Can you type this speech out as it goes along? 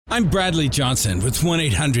I'm Bradley Johnson with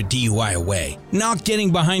 1-800-DUI-AWAY. Not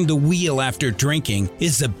getting behind the wheel after drinking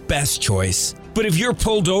is the best choice. But if you're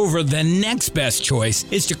pulled over, the next best choice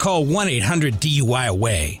is to call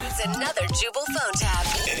 1-800-DUI-AWAY. It's another Jubal phone tab.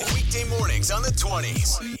 Weekday mornings on the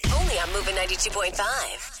 20s. Only on Moving 92.5.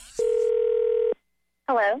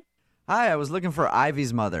 Hello. Hi, I was looking for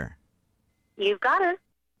Ivy's mother. You've got her.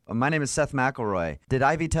 My name is Seth McElroy. Did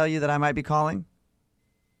Ivy tell you that I might be calling?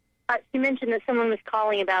 She mentioned that someone was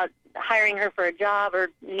calling about hiring her for a job or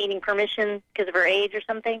needing permission because of her age or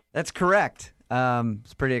something. That's correct.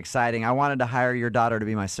 It's pretty exciting. I wanted to hire your daughter to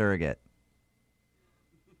be my surrogate.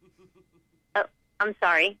 Oh, I'm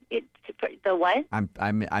sorry. The what? I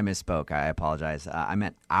misspoke. I apologize. I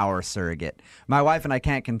meant our surrogate. My wife and I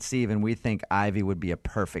can't conceive, and we think Ivy would be a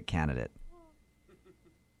perfect candidate.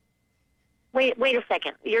 Wait a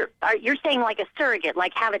second. You're saying like a surrogate,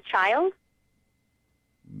 like have a child?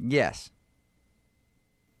 Yes.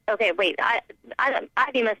 Okay, wait.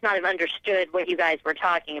 Ivy must not have understood what you guys were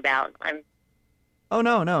talking about. Oh,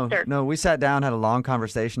 no. Sir. No, we sat down, had a long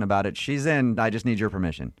conversation about it. She's in. I just need your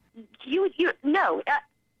permission. No.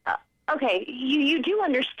 Okay, you do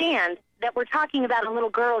understand that we're talking about a little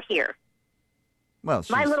girl here. Well,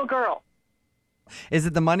 My little girl. Is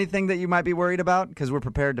it the money thing that you might be worried about? Because we're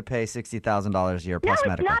prepared to pay $60,000 a year plus No, it's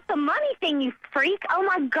medical. not the money thing, you freak. Oh,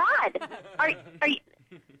 my God. Are you...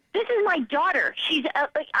 This is my daughter. She's,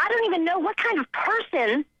 I don't even know what kind of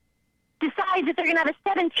person decides that they're going to have a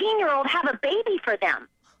 17-year-old have a baby for them.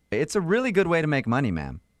 It's a really good way to make money,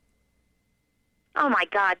 ma'am. Oh, my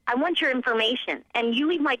God. I want your information, and you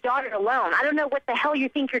leave my daughter alone. I don't know what the hell you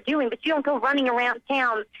think you're doing, but you don't go running around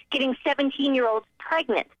town getting 17-year-olds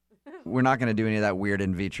pregnant. We're not going to do any of that weird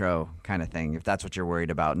in vitro kind of thing, if that's what you're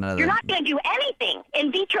worried about. You're not going to do anything,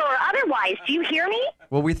 in vitro or otherwise. Do you hear me?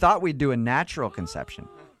 Well, we thought we'd do a natural conception.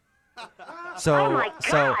 Oh, my God.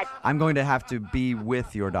 So I'm going to have to be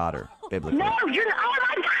with your daughter, biblically. No, you're not. Oh,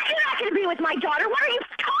 my God, you're not going to be with my daughter. What are you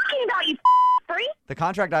talking about, you freak? The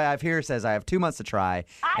contract I have here says I have 2 months to try.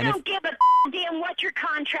 I don't give a damn what your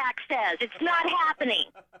contract says. It's not happening.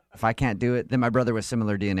 If I can't do it, then my brother with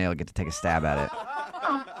similar DNA will get to take a stab at it.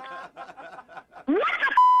 What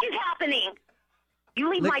the is happening? You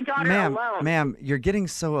leave my daughter alone. Ma'am, you're getting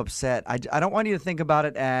so upset. I don't want you to think about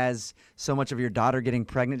it as so much of your daughter getting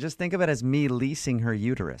pregnant. Just think of it as me leasing her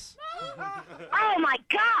uterus. Oh, my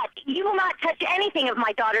God. You will not touch anything of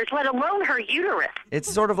my daughter's, let alone her uterus.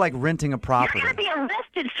 It's sort of like renting a property. You're going to be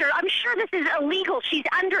arrested, sir. I'm sure this is illegal. She's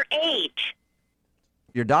underage.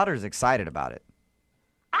 Your daughter's excited about it.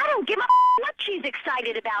 I don't give a what she's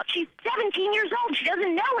excited about. She's 17 years old. She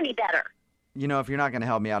doesn't know any better. You know, if you're not going to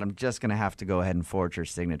help me out, I'm just going to have to go ahead and forge your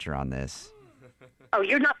signature on this. Oh,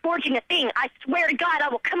 you're not forging a thing. I swear to God, I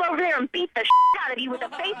will come over there and beat the out of you with a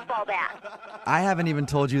baseball bat. I haven't even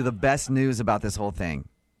told you the best news about this whole thing.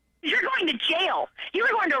 You're going to jail. You're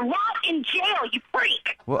going to rot in jail, you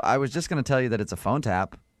freak. Well, I was just going to tell you that it's a phone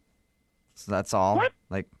tap. So that's all. What?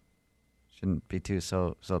 Like, shouldn't be too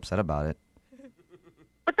so upset about it.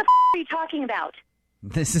 What the are you talking about?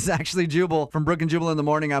 This is actually Jubal from Brook and Jubal in the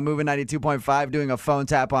Morning. I'm moving 92.5, doing a phone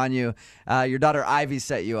tap on you. Your daughter Ivy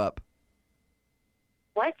set you up.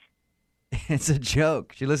 What? It's a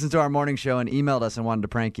joke. She listened to our morning show and emailed us and wanted to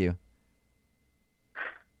prank you.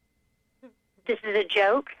 This is a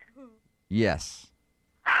joke? Yes.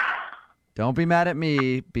 Don't be mad at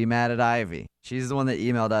me. Be mad at Ivy. She's the one that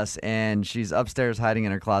emailed us, and she's upstairs hiding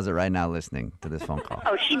in her closet right now listening to this phone call.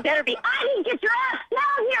 Oh, she better be. Ivy, get your ass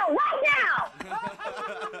down here right now!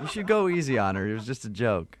 You should go easy on her. It was just a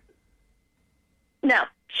joke. No,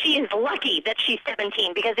 she is lucky that she's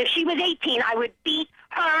 17, because if she was 18, I would beat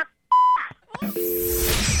her.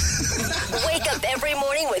 Wake up every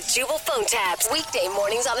morning with Jubal phone tabs. Weekday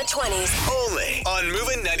mornings on the 20s. Only on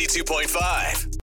Moving 92.5.